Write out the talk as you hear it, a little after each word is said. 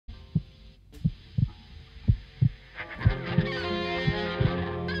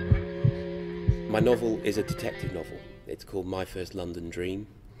My novel is a detective novel. It's called My First London Dream.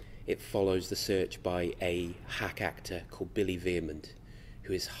 It follows the search by a hack actor called Billy Vehement,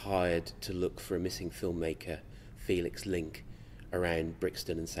 who is hired to look for a missing filmmaker, Felix Link, around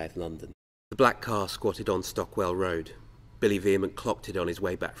Brixton and South London. The black car squatted on Stockwell Road. Billy Vehement clocked it on his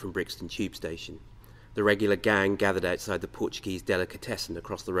way back from Brixton tube station. The regular gang gathered outside the Portuguese delicatessen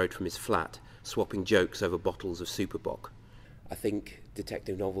across the road from his flat, swapping jokes over bottles of Superboc. I think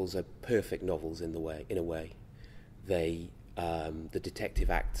detective novels are perfect novels in a way. The detective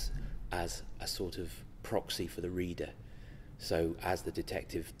acts as a sort of proxy for the reader. So as the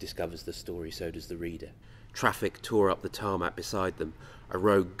detective discovers the story, so does the reader. Traffic tore up the tarmac beside them. A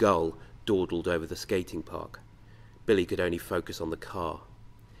rogue gull dawdled over the skating park. Billy could only focus on the car.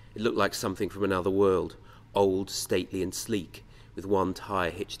 It looked like something from another world, old, stately and sleek, with one tyre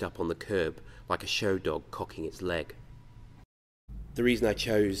hitched up on the curb, like a show dog cocking its leg. The reason I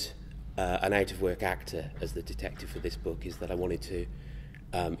chose an out-of-work actor as the detective for this book is that I wanted to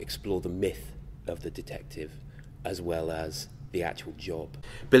explore the myth of the detective as well as the actual job.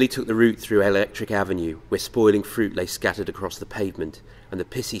 Billy took the route through Electric Avenue, where spoiling fruit lay scattered across the pavement, and the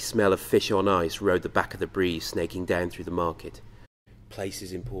pissy smell of fish on ice rode the back of the breeze snaking down through the market. Place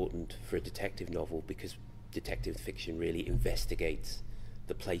is important for a detective novel because detective fiction really investigates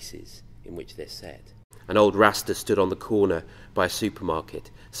the places in which they're set. An old Rasta stood on the corner by a supermarket,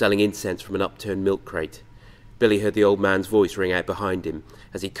 selling incense from an upturned milk crate. Billy heard the old man's voice ring out behind him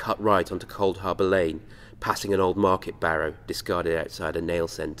as he cut right onto Cold Harbour Lane, passing an old market barrow discarded outside a nail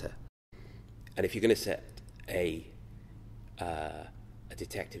centre. And if you're going to set a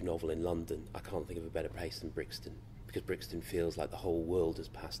detective novel in London, I can't think of a better place than Brixton, because Brixton feels like the whole world has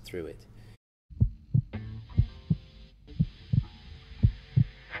passed through it.